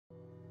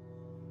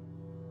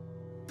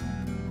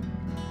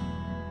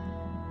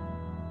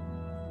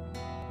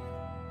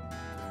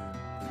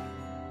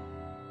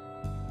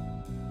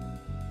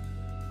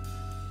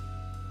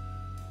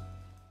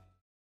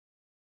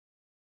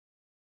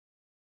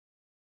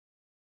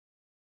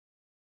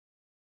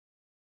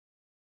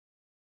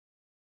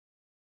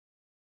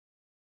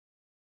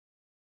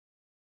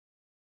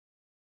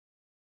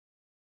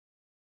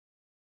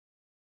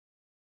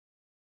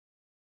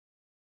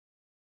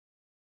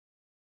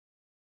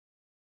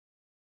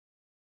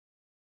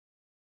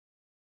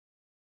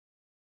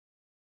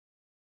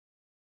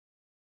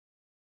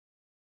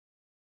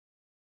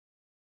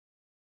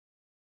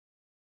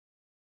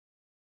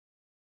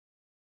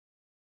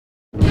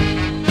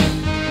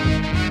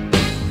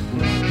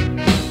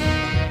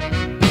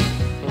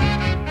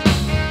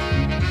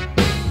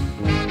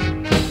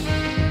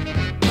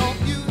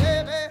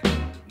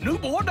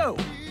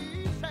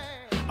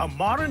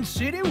modern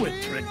city with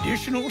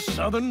traditional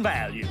Southern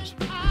values.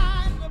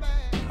 I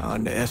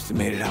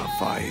underestimated how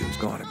far he was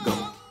going to go.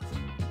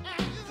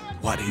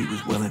 What he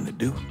was willing to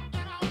do.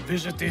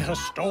 Visit the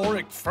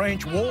historic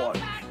French Ward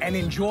and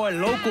enjoy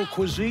local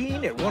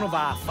cuisine at one of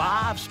our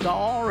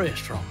 5-star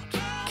restaurants.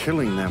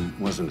 Killing them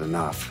wasn't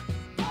enough.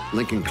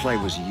 Lincoln Clay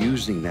was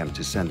using them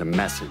to send a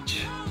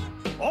message.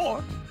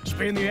 Or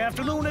spend the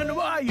afternoon in the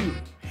bayou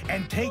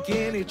and take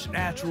in its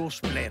natural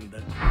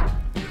splendor.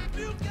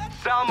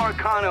 Sal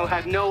Marcano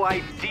had no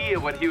idea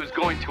what he was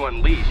going to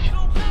unleash.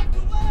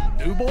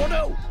 New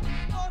Bordeaux.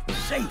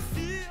 Safe,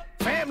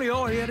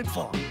 family-oriented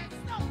fun.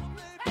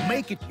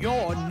 Make it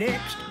your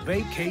next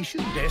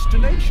vacation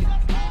destination.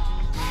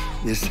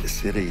 This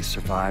city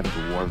survived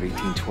the War of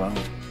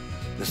 1812,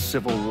 the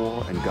Civil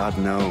War, and God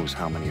knows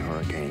how many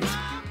hurricanes.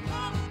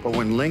 But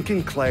when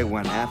Lincoln Clay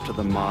went after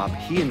the mob,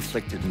 he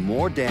inflicted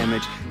more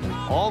damage than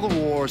all the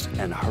wars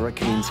and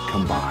hurricanes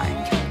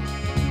combined.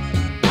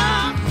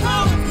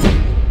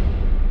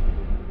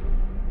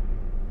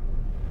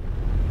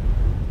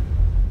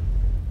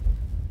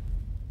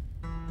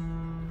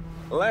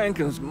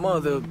 Lincoln's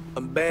mother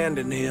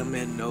abandoned him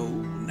in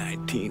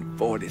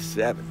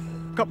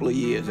 1947, a couple of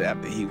years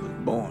after he was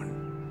born.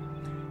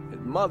 His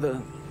mother,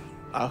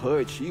 I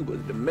heard she was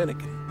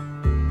Dominican.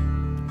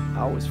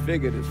 I always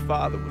figured his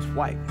father was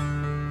white,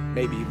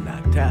 maybe even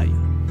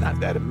Italian. Not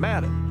that it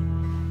mattered.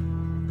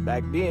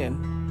 Back then,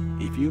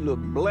 if you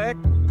looked black,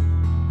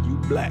 you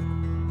black.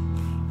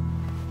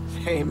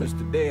 Same as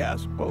today, I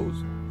suppose.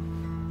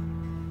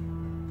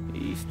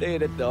 He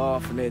stayed at the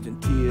orphanage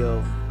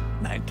until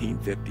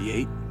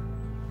 1958.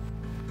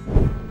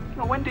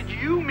 Now, when did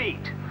you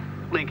meet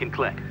Lincoln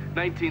Clay?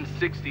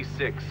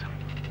 1966.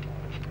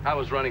 I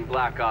was running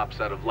Black Ops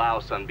out of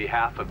Laos on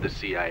behalf of the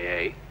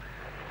CIA.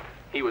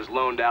 He was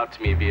loaned out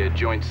to me via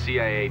joint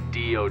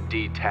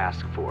CIA-DOD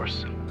task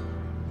force.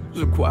 He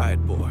was a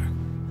quiet boy.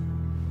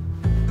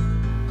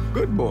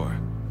 Good boy.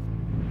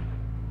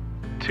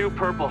 2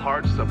 Purple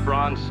Hearts, a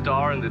Bronze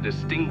Star, and the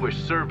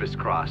Distinguished Service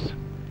Cross.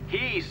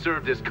 He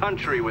served his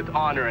country with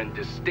honor and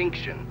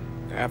distinction.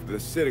 After the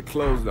city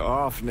closed the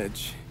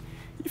orphanage,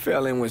 he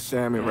fell in with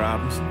Sammy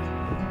Robinson.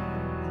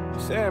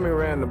 Sammy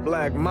ran the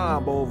black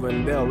mob over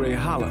in Delray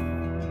Hollow.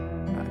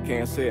 I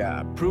can't say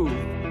I approve,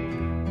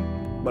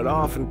 but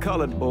orphan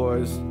colored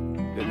boys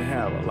didn't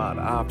have a lot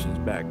of options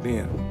back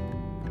then.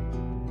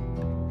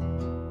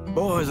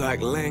 Boys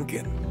like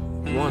Lincoln,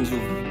 ones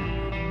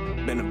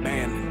who've been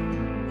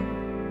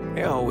abandoned,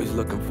 they're always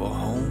looking for a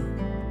home.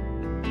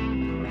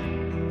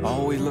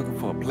 Always looking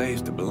for a place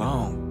to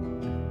belong.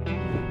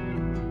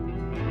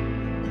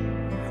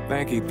 I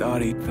think he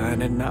thought he'd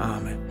find it in the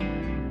army.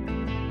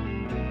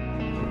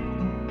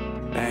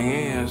 Thing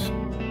is,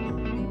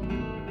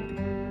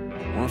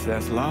 once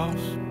that's lost,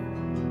 you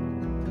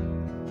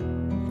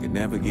can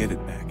never get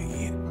it back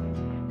again.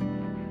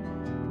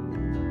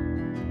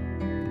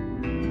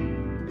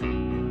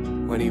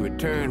 When he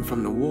returned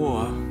from the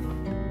war,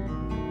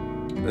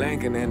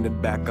 Lincoln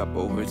ended back up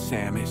over at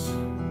Sammy's.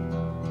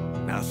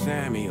 Now,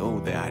 Sammy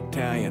owed the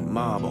Italian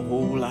mob a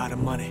whole lot of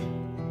money,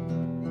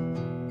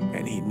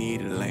 and he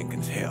needed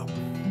Lincoln's help.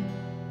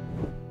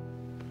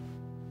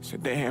 It's a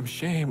damn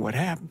shame what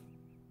happened.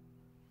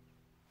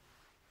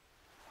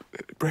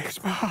 It breaks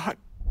my heart.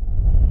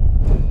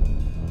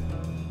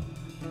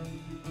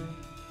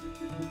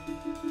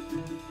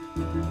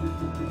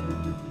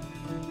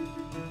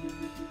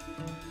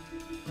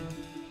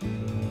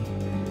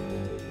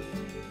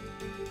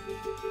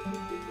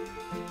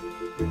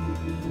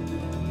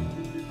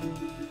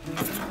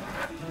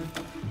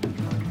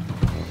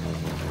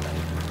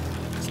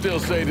 Still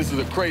say this is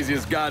the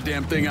craziest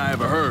goddamn thing I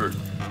ever heard.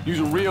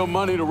 Using real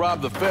money to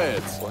rob the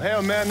feds. Well,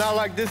 hell, man, not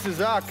like this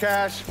is our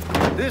cash.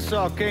 This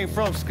all came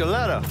from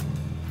Scaletta.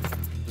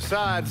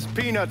 Besides,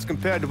 peanuts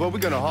compared to what we're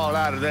gonna haul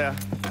out of there.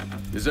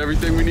 Is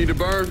everything we need to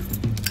burn?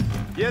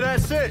 Yeah,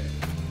 that's it.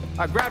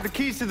 I grabbed the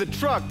keys to the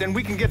truck, then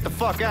we can get the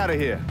fuck out of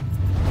here.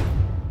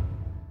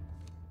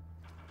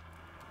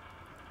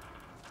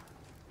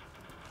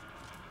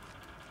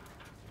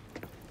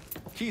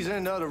 Keys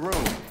in the other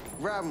room.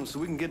 Grab them so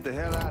we can get the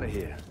hell out of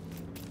here.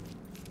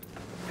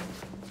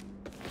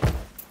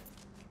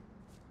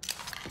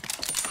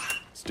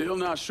 Still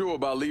not sure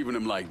about leaving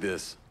him like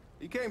this.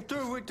 He came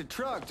through with the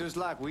truck just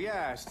like we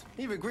asked.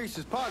 Even greased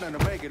his partner to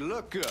make it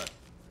look good.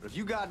 But if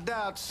you got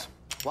doubts,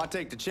 why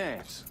take the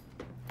chance?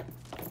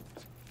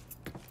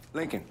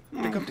 Lincoln,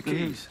 pick up the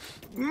keys.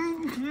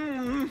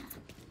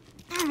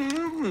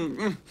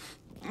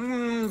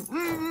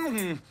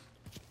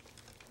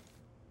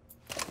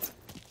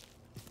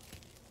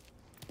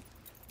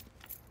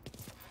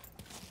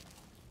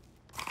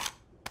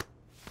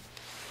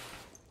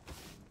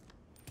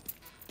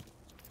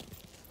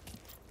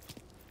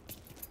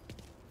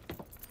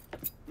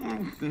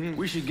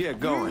 We should get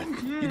going.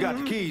 You got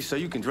the keys so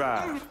you can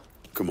drive.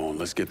 Come on,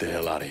 let's get the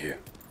hell out of here.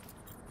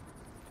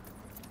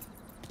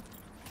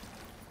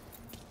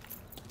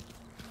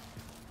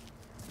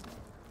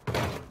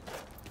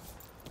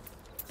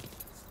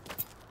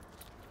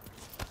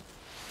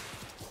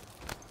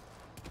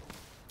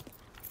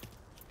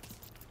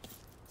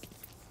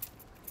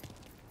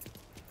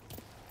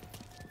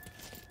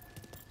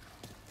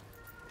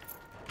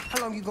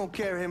 long you gonna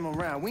carry him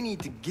around? We need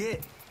to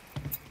get.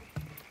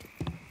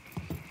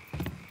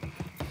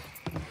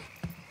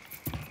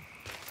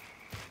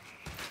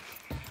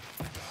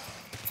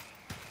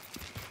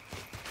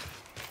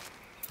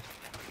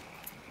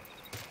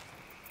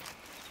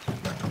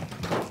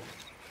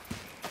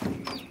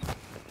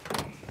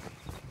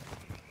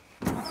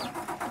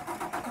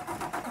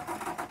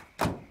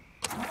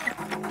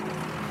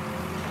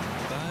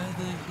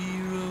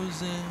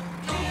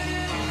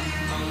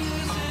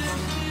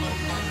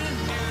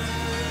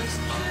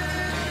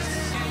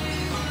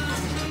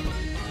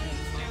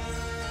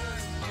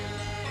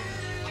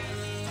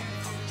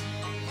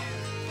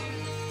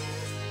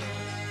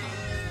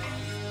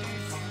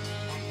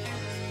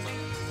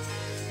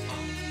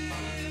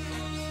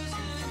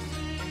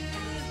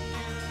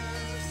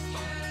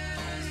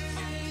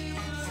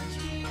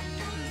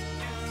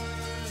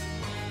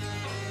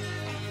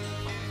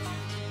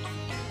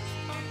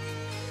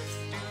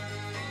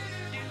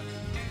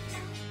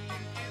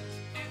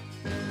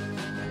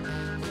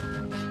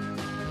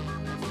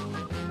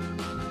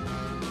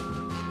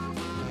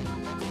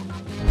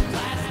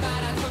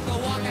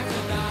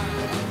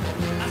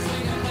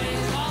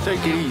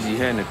 Take it easy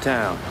heading to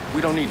town.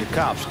 We don't need the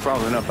cops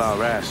crawling up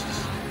our asses.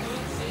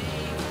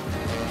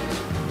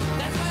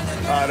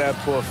 Ah, that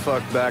poor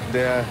fuck back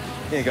there.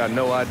 He ain't got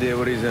no idea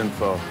what he's in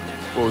for.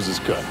 What was his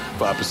cut?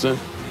 5%?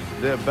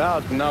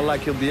 Thereabouts, but not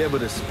like he'll be able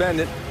to spend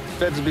it.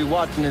 Feds will be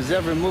watching his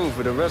every move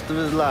for the rest of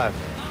his life.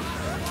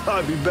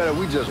 Probably be better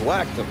we just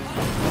whacked him.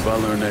 If I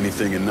learned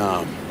anything in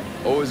Nam,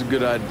 always a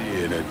good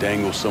idea to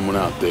dangle someone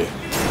out there.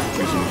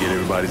 You can get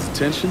everybody's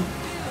attention,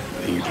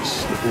 then you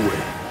just slip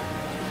away.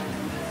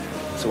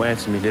 So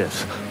answer me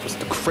this. What's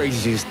the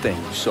craziest thing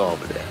you saw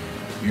over there?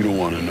 You don't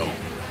want to know.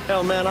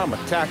 Hell, man, I'm a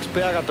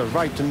taxpayer. I got the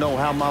right to know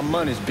how my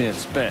money's being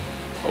spent.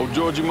 Oh,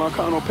 Georgie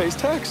Marcano pays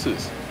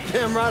taxes.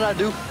 Damn right I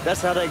do.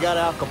 That's how they got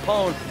Al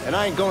Capone, and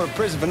I ain't going to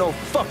prison for no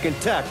fucking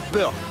tax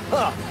bill.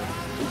 Huh?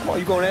 Come on,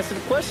 you gonna answer the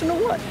question or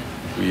what?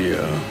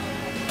 Yeah.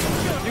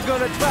 You're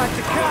gonna attract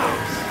the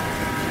cops.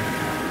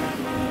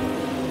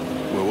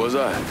 Where was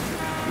I?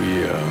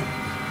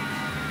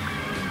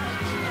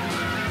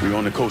 We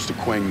on the coast of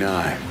Quang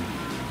Nai,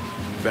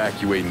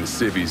 evacuating the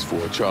civvies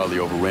for Charlie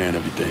overran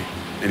everything.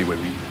 Anyway,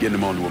 we getting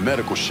them onto a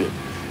medical ship,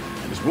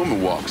 and this woman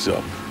walks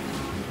up.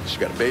 She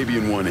got a baby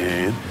in one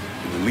hand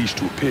and a leash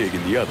to a pig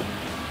in the other.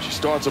 She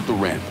starts up the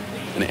ramp,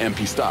 and the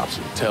MP stops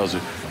her and tells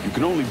her, you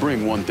can only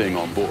bring one thing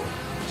on board.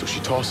 So she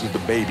tosses the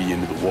baby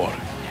into the water.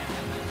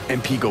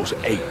 MP goes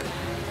ape,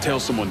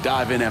 tells someone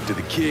dive in after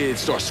the kid,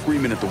 starts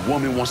screaming at the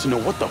woman, wants to know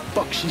what the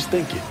fuck she's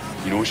thinking.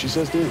 You know what she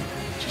says to him?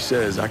 She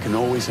says, I can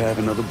always have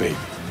another baby.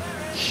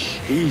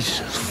 Jesus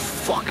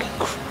fucking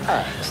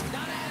Christ.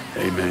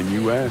 Hey man,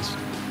 you asked.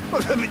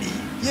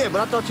 Yeah,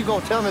 but I thought you were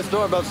gonna tell me a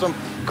story about some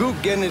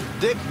gook getting his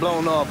dick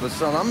blown off or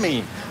something. I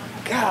mean,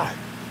 god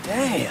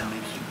damn.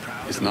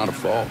 It's not a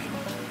fault.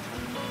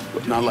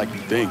 But not like you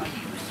think.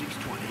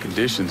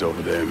 Conditions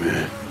over there,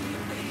 man.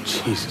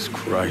 Jesus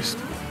Christ.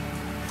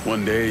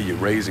 One day you're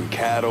raising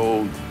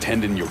cattle,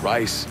 tending your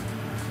rice.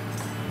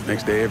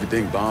 Next day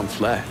everything bombed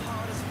flat.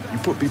 You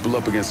put people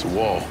up against the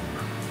wall,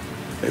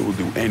 they will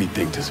do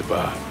anything to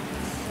survive.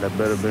 That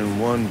better been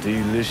one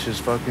delicious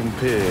fucking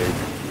pig.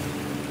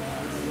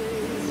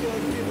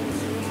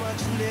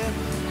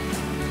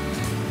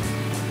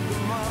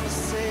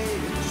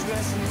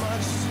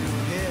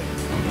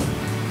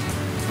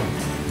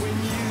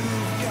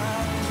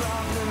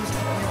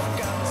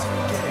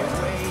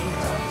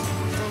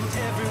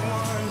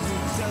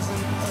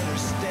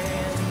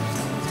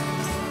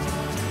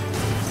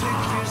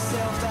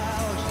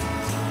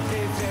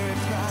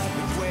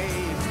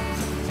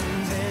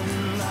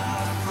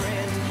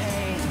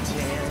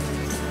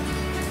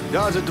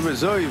 Guys at the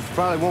reserve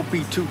probably won't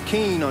be too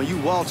keen on you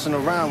waltzing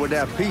around with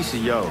that piece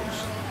of yours.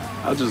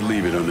 I'll just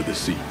leave it under the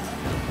seat.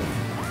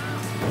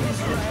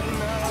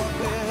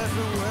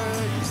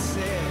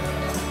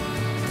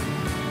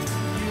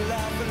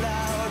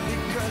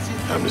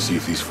 Time to see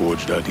if these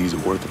forged IDs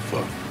are worth a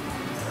fuck.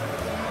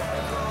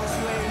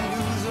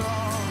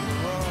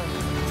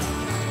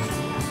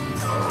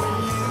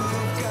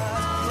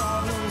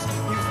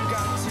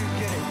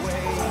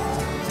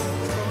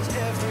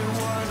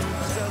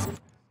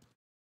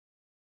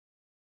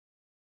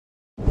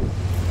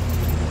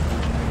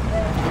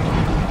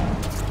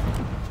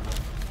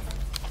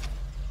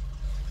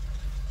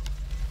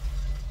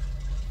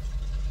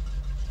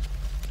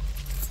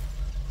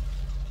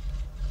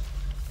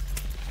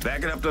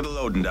 Back it up to the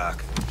loading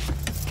dock.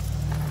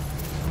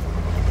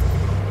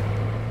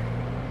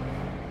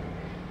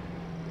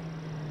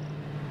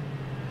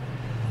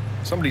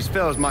 Some of these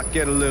fellas might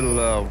get a little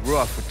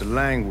rough with the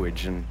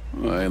language and...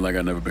 Well, ain't like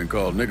I've never been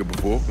called nigga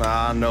before.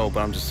 I know,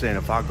 but I'm just saying,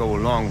 if I go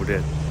along with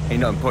it,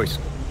 ain't nothing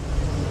personal.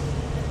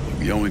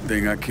 The only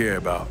thing I care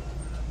about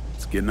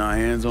is getting our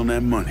hands on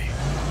that money.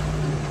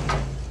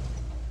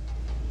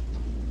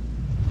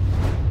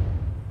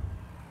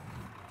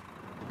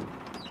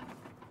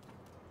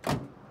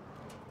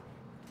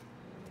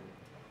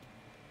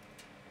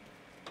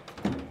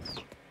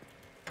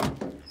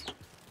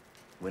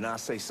 When I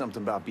say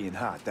something about being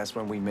hot, that's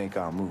when we make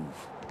our move.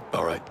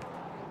 All right.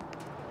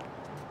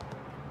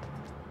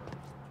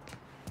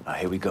 Now,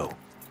 here we go.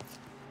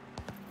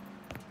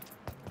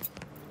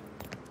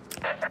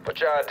 Put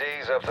your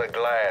IDs up to the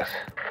glass.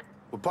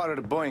 We're part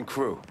of the Boeing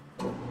crew.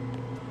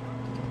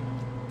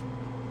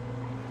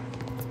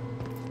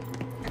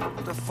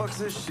 What the fuck's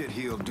this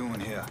shitheel doing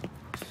here?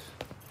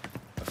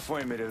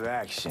 Affirmative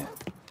action.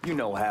 You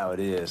know how it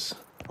is.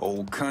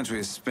 Old country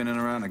is spinning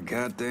around a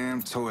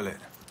goddamn toilet.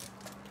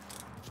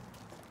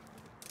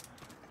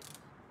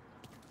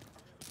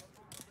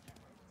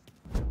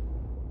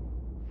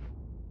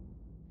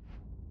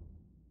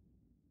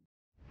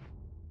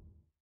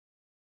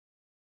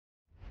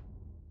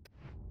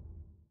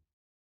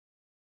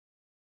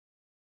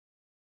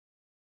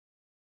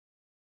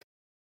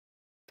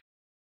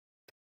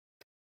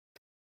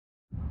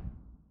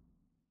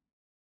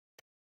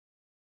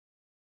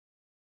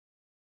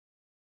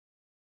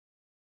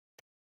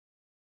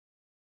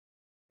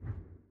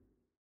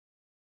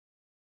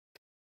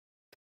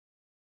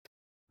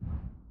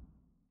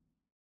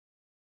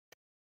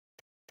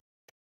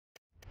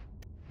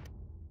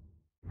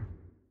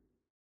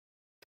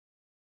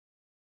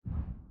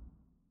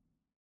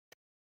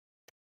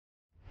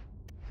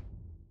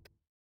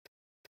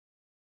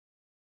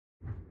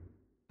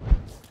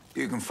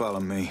 You can follow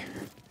me.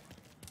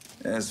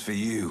 As for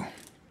you,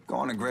 go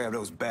on and grab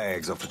those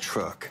bags off the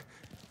truck.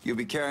 You'll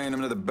be carrying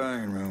them to the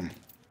burn room.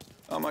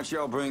 How much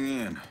y'all bring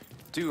in?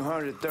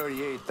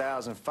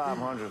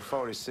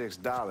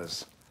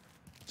 $238,546.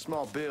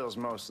 Small bills,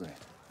 mostly.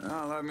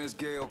 I'll have Miss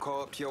Gale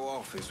call up to your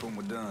office when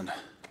we're done.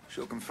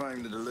 She'll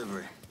confirm the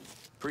delivery.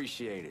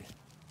 Appreciate it.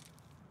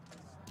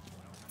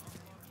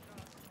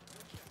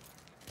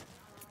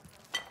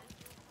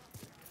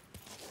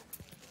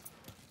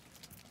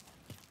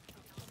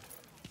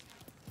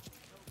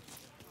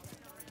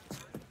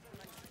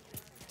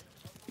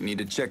 You need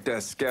to check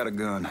that scatter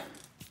gun.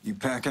 You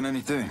packing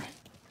anything?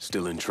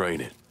 Still in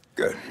training.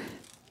 Good.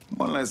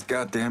 One less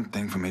goddamn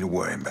thing for me to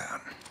worry about.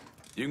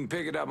 You can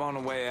pick it up on the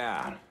way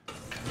out.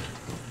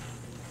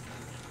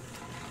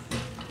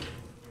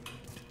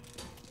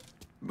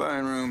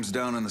 Burn room's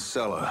down in the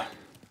cellar.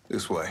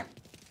 This way.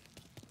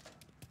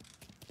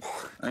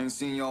 I ain't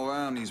seen y'all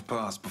around these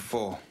parts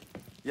before.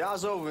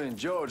 Y'all's over in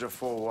Georgia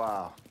for a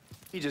while.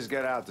 He just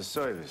got out the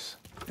service.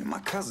 And my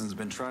cousin's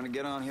been trying to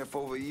get on here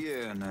for over a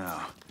year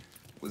now.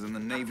 Was in the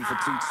Navy for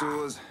 2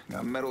 tours,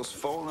 got medals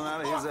falling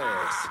out of his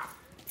ass.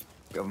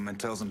 Government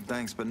tells him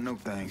thanks, but no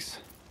thanks.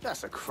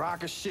 That's a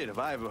crock of shit if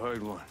I ever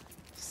heard one.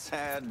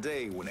 Sad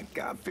day when a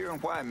God-fearing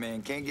white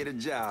man can't get a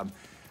job,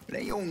 but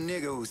ain't old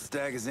nigga who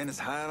staggers in his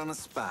hide on the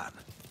spot.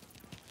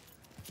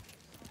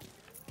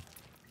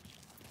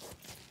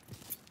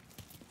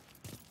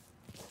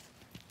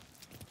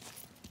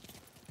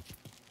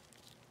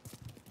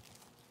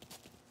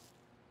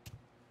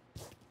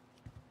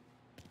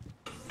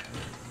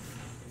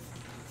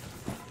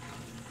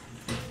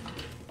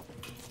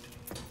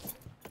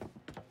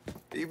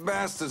 You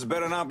bastards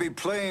better not be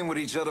playing with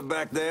each other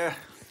back there.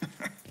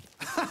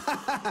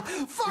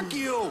 Fuck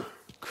you!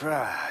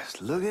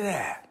 Christ, look at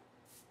that.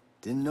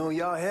 Didn't know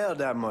y'all held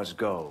that much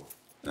gold.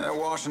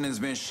 Washington's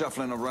been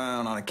shuffling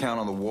around on account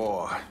of the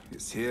war.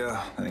 It's here,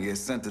 then it gets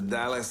sent to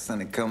Dallas,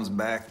 and it comes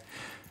back.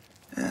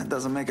 It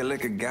doesn't make a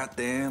lick of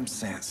goddamn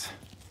sense.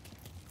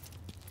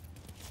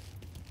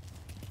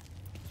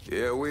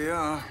 Here we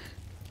are.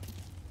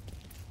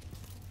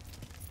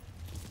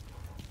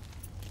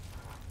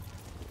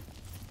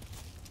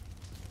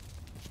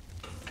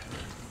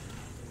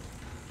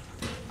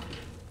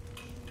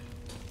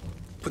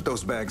 Put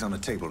those bags on the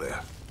table there.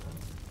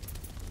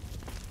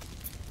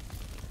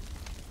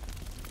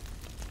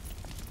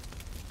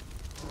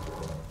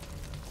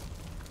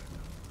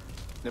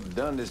 Never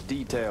done this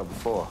detail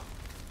before.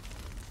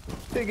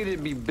 Figured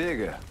it'd be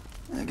bigger.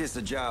 It gets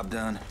the job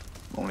done.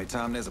 Only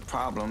time there's a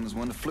problem is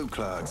when the flue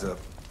clogs up.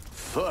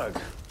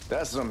 Fuck,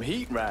 that's some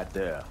heat right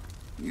there.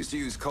 We used to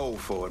use coal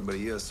for it, but a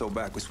year or so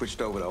back we switched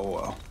over to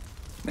oil.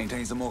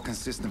 Maintains a more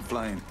consistent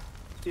flame.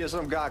 Yeah,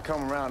 some guy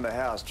come around the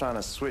house trying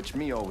to switch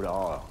me over to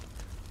oil.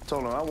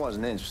 Told him I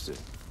wasn't interested.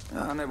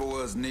 I never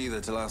was neither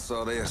till I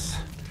saw this.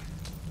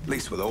 At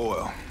least with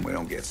oil, we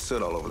don't get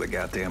soot all over the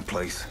goddamn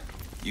place.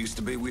 Used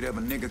to be we'd have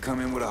a nigga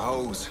come in with a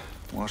hose,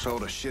 wash all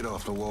the shit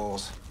off the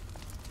walls.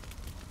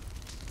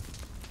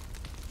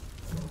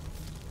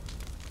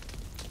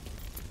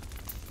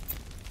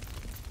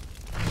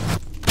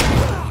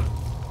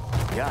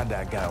 God,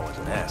 that guy was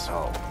an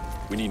asshole.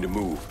 We need to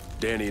move.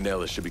 Danny and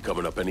Ellis should be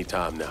coming up any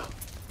time now.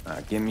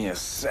 Give me a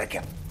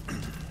second.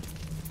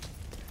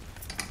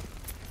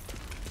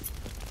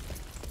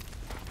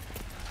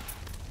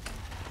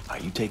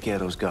 You take care of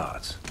those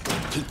guards.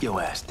 Keep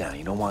your ass down.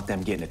 You don't want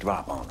them getting a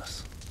drop on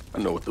us. I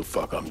know what the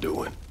fuck I'm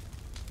doing.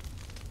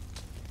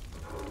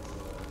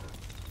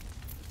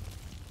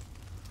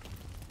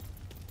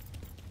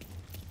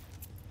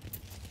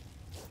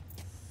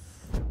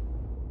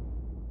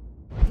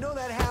 You know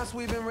that house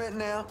we've been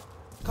renting out?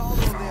 Called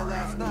over there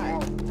last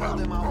night. Told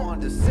them I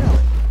wanted to sell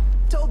it.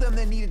 Told them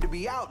they needed to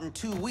be out in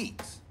 2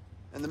 weeks.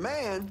 And the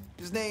man,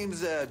 his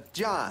name's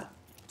John,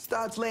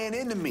 starts laying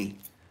into me,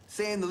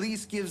 saying the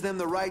lease gives them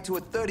the right to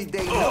a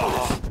 30-day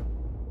notice.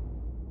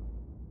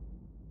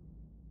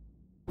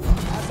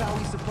 That's how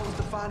he's supposed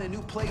to find a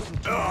new place in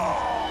 2 weeks.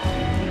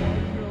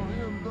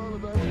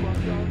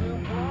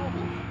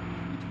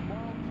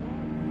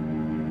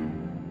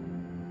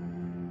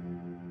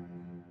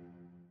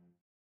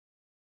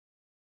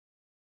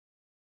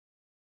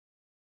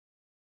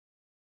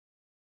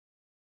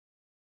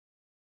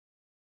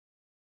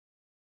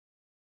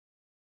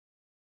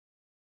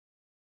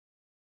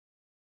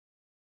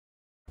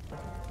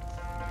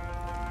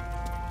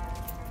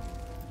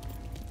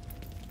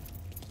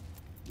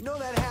 You know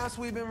that house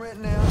we've been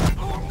renting out?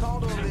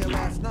 Called over there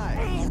last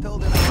night.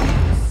 Told them I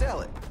needed to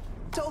sell it.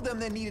 Told them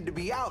they needed to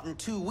be out in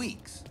 2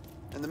 weeks.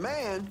 And the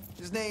man,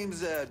 his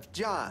name's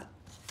John,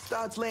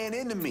 starts laying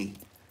into me,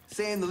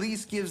 saying the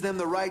lease gives them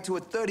the right to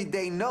a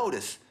 30-day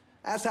notice.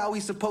 That's how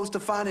he's supposed to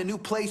find a new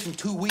place in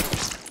 2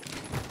 weeks.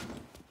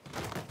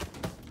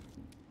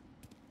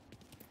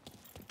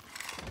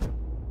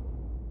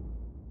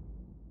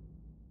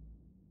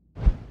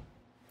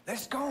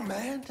 Let's go,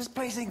 man. This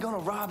place ain't gonna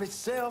rob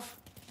itself.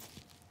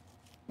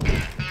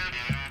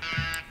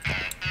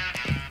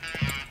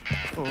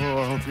 Oh,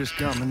 I hope this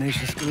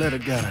combination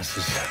Skeletor got us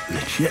is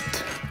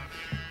legit.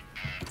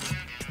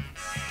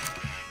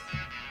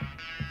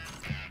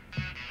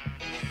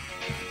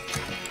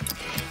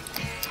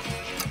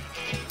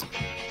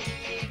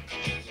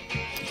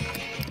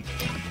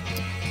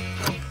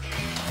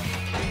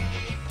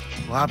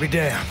 Well, I'll be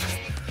damned.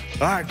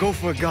 All right, go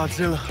for it,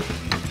 Godzilla.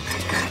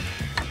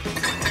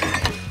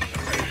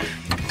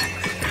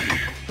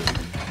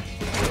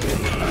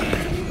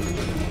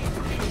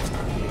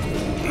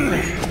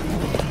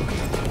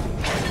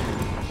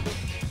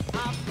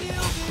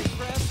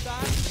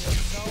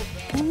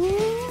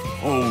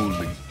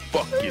 Holy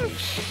fucking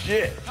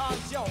shit.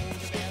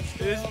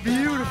 It's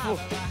beautiful.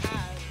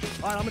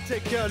 All right, I'm gonna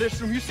take care of this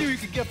room. You see what you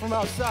can get from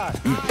outside.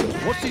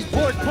 Once these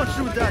boys punch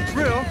you with that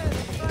drill,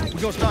 we're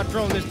gonna start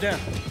throwing this down.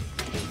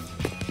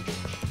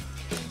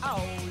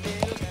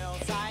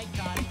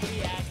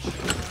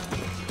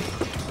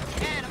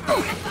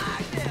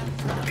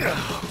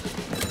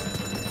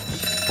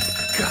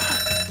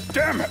 God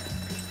damn it.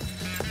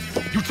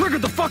 You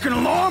triggered the fucking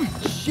alarm?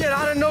 Shit,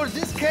 I didn't know that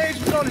this cage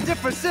was on a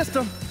different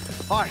system.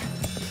 All right,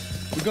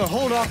 we're gonna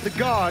hold off the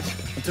guards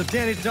until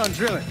Danny's done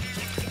drilling.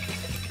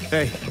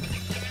 Hey,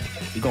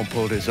 we're gonna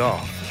pull this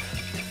off.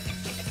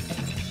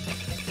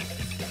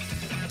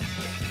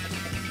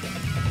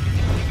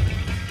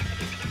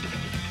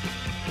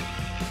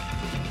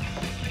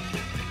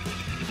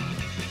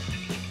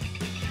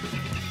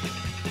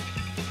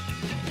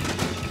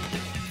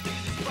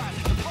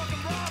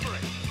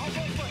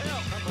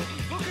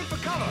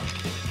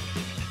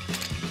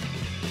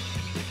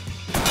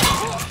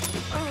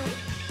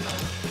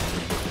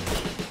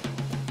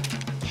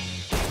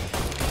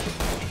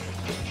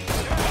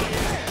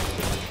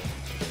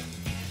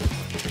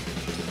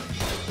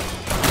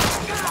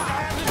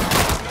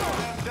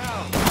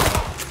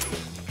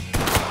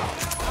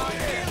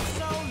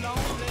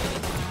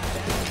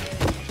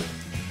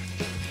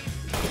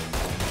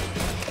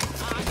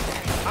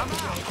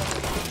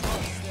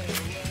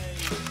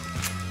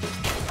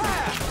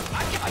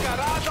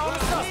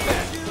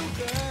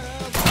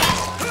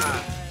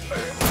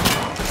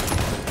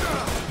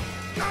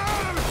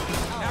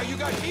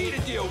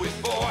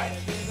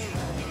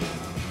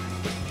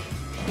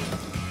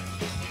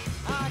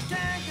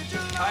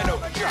 I know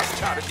just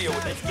how to deal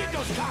with it. Get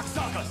those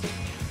cocksuckers!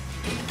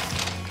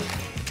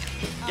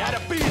 Got a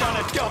beat on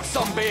a dumb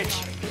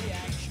sumbitch!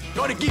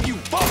 Gonna give you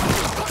both!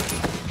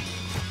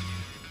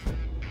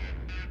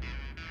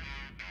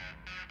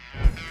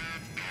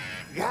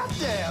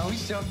 Goddamn, we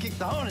sure kicked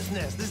the hornet's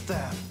nest this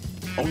time.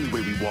 Only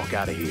way we walk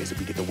out of here is if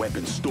we get the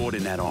weapons stored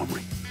in that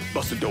armory.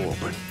 Bust the door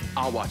open.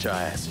 I'll watch our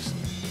asses.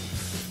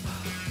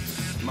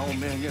 My old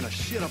man gonna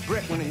shit a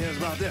brick when he hears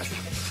about this.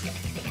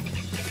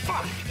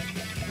 Fuck!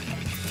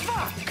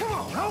 Fuck! Come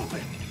on,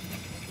 open!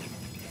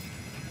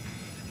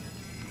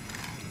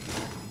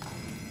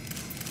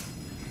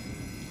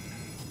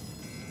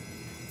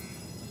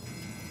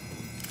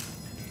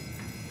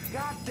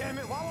 God damn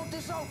it, why won't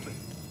this open?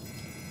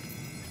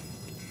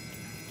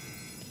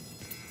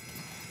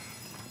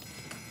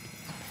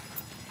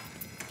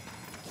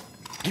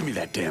 Give me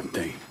that damn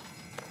thing.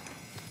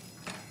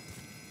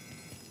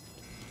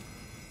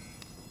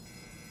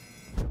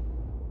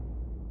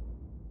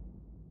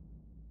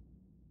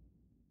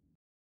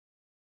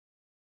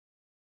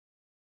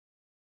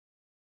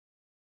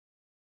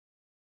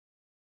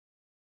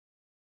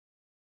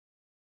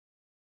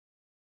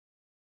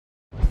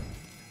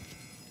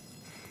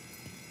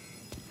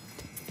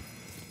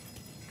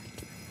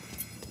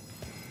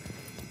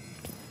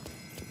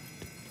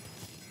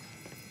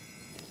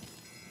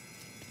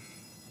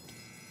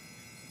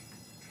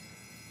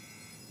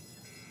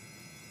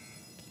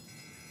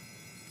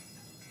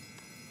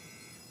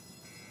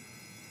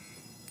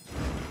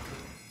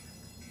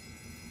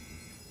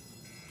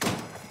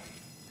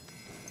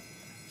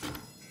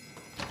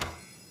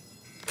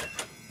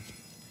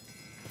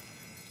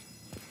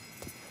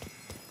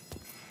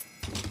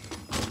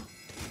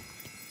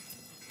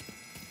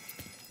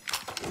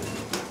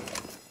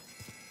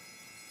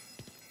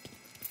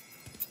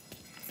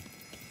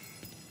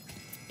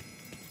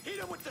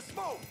 him with the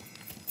smoke!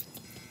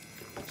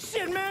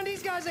 Shit, man,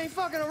 these guys ain't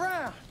fucking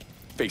around.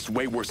 Faced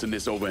way worse than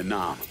this over in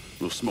Nam.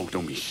 Little smoke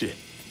don't mean shit.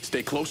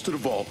 Stay close to the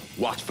vault,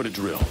 watch for the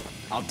drill.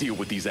 I'll deal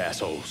with these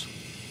assholes.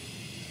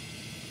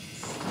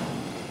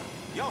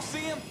 Y'all see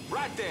him?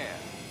 Right there.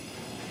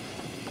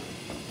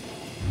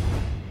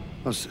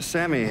 Well,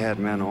 Sammy had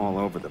men all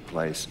over the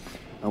place.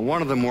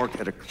 One of them worked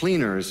at a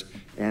cleaner's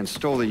and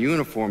stole the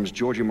uniforms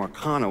Georgie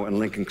Marcano and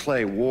Lincoln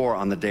Clay wore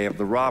on the day of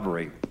the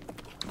robbery.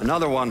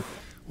 Another one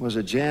was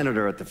a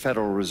janitor at the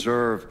Federal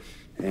Reserve,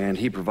 and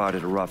he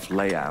provided a rough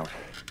layout.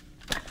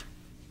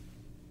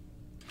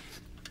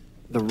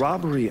 The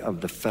robbery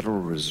of the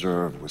Federal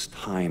Reserve was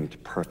timed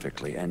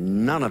perfectly,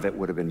 and none of it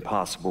would have been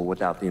possible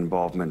without the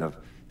involvement of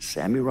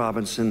Sammy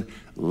Robinson,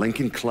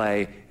 Lincoln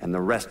Clay, and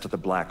the rest of the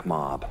Black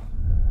Mob.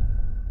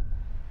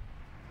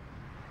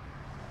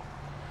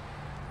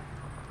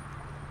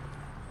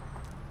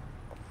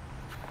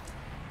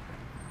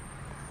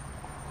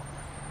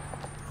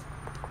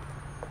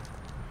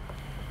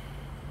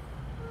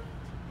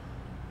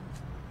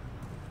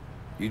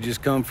 You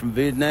just come from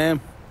Vietnam?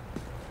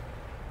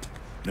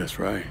 That's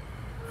right.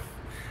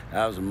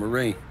 I was a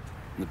Marine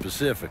in the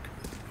Pacific.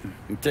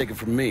 You take it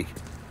from me.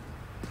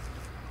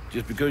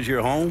 Just because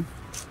you're home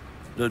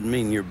doesn't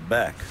mean you're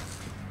back.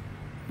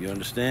 You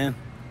understand?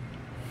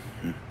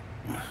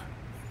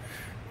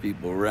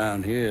 People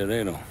around here,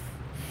 they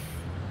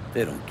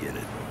don't get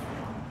it.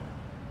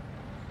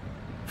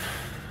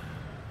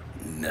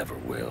 Never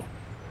will.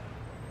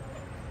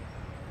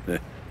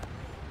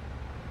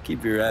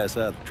 Keep your ass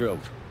out of trouble.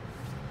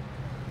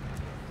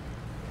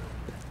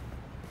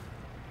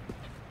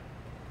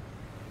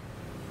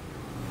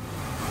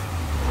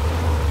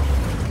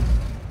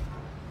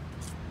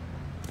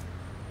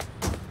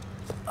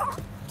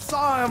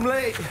 Sorry I'm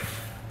late.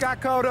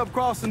 Got caught up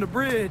crossing the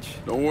bridge.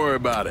 Don't worry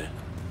about it.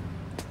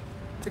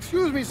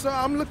 Excuse me, sir.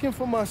 I'm looking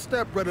for my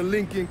stepbrother,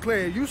 Lincoln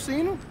Clay. You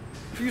seen him?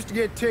 He used to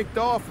get ticked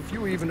off if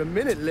you were even a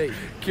minute late.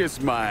 Kiss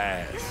my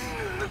ass.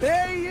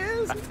 There he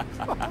is.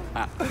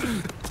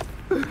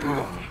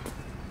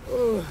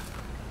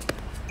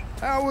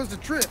 How was the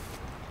trip?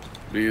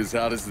 Being as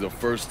how this is the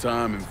first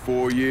time in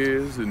 4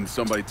 years and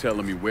somebody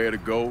telling me where to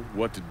go,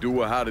 what to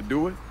do, or how to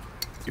do it,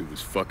 it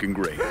was fucking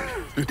great.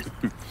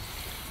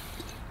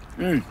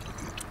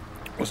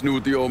 What's new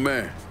with the old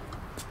man?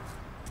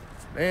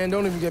 Man,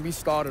 don't even get me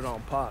started on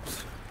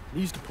Pops. He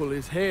used to pull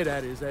his head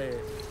out his ass.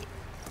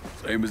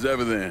 Same as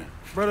ever then.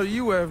 Brother,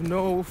 you have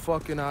no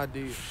fucking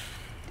idea.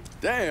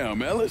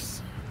 Damn,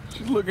 Ellis.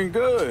 She's looking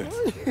good.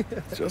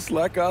 Just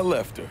like I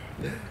left her.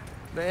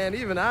 Man,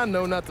 even I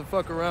know not to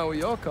fuck around with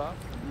your car.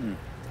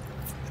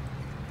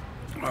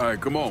 All right,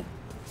 come on.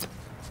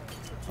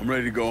 I'm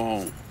ready to go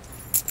home.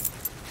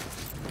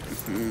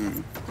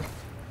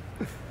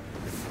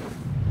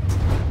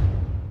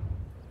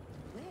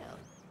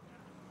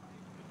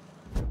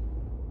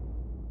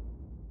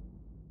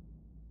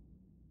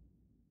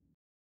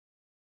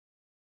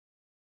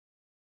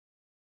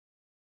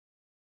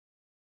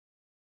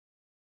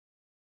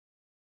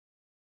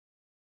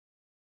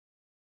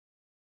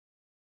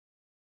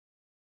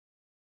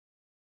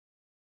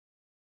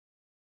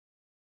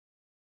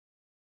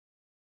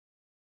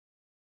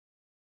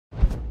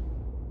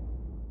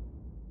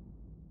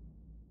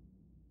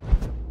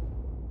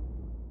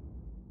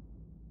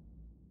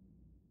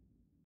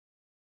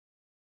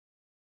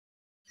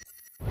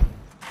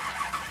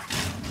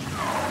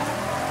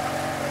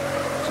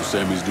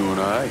 Sammy's doing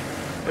all right.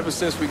 Ever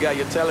since we got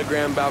your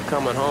telegram about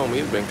coming home,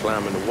 he's been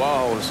climbing the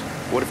walls.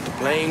 What if the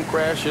plane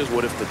crashes?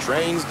 What if the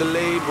train's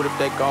delayed? What if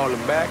they call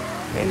him back?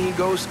 And he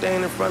goes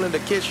stand in front of the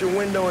kitchen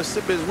window and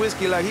sip his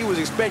whiskey like he was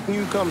expecting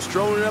you to come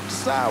strolling up the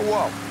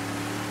sidewalk.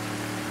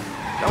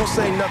 Don't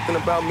say nothing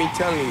about me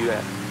telling you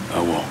that. I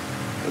won't.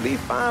 He'll be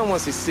fine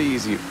once he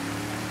sees you.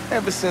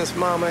 Ever since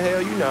Mama, hell,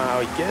 you know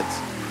how he gets.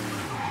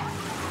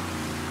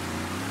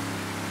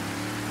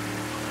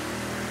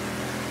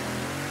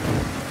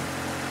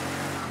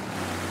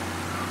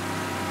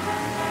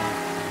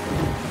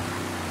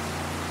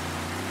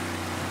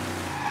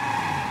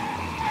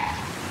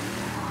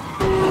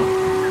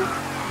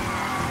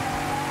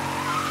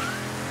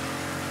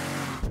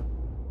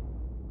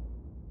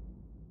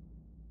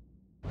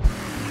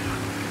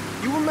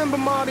 Remember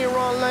Marty and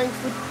Ron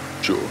Langford?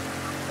 Sure.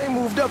 They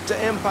moved up to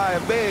Empire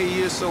Bay a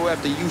year or so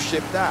after you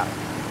shipped out.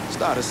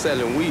 Started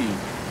selling weed.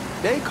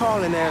 They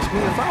call and ask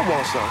me if I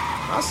want some.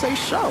 I say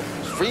sure.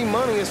 It's free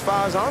money as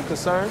far as I'm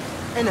concerned.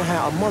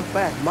 Anyhow, a month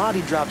back,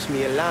 Marty drops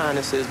me a line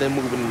and says they're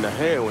moving into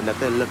heroin, that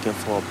they're looking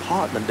for a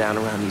partner down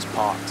around these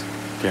parts.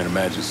 Can't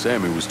imagine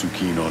Sammy was too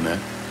keen on that.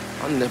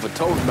 I never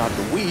told him about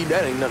the weed.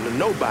 That ain't nothing to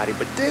nobody.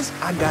 But this,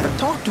 I gotta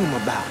talk to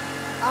him about.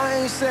 I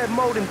ain't said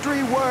more than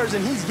 3 words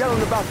and he's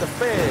yelling about the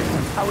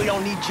feds. How we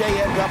don't need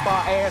J.Ed up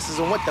our asses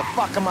and what the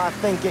fuck am I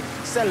thinking?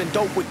 Selling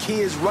dope with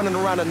kids running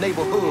around the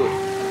neighborhood.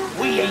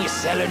 We ain't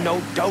selling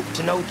no dope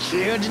to no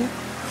children.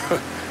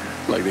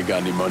 Like they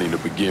got any money to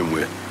begin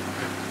with.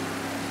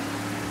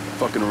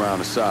 Fucking around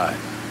aside,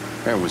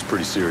 Aaron was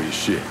pretty serious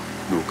shit.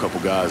 Knew a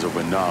couple guys over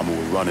in Nam who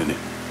were running it.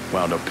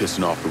 Wound up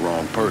pissing off the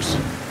wrong person.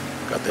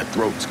 Got their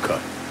throats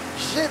cut.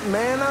 Shit,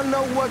 man, I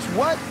know what's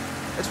what.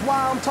 That's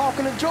why I'm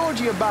talking to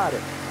Georgie about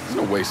it. There's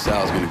no way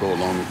Sal's gonna go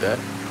along with that.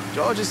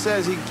 Georgie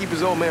says he can keep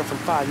his old man from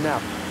fighting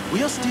out.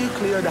 We'll still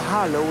clear the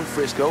hollow in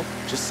Frisco,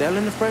 just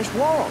selling the French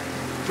Wall.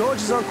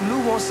 George's Uncle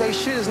Lou won't say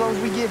shit as long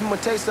as we give him a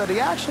taste of the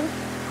action.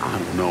 I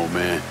don't know,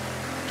 man.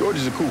 George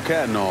is a cool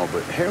cat and all,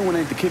 but heroin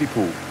ain't the kiddie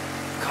pool.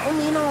 Come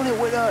in on it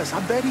with us. I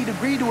bet he'd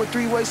agree to a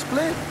three-way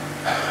split.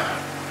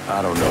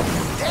 I don't know.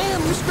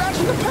 Damn, you're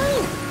scratching the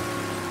paint.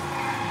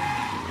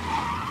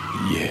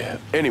 Yeah.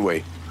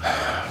 Anyway,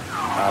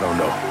 I don't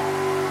know.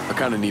 I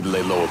kind of need to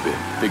lay low a bit,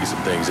 figure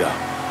some things out.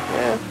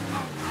 Yeah,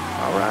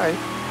 all right.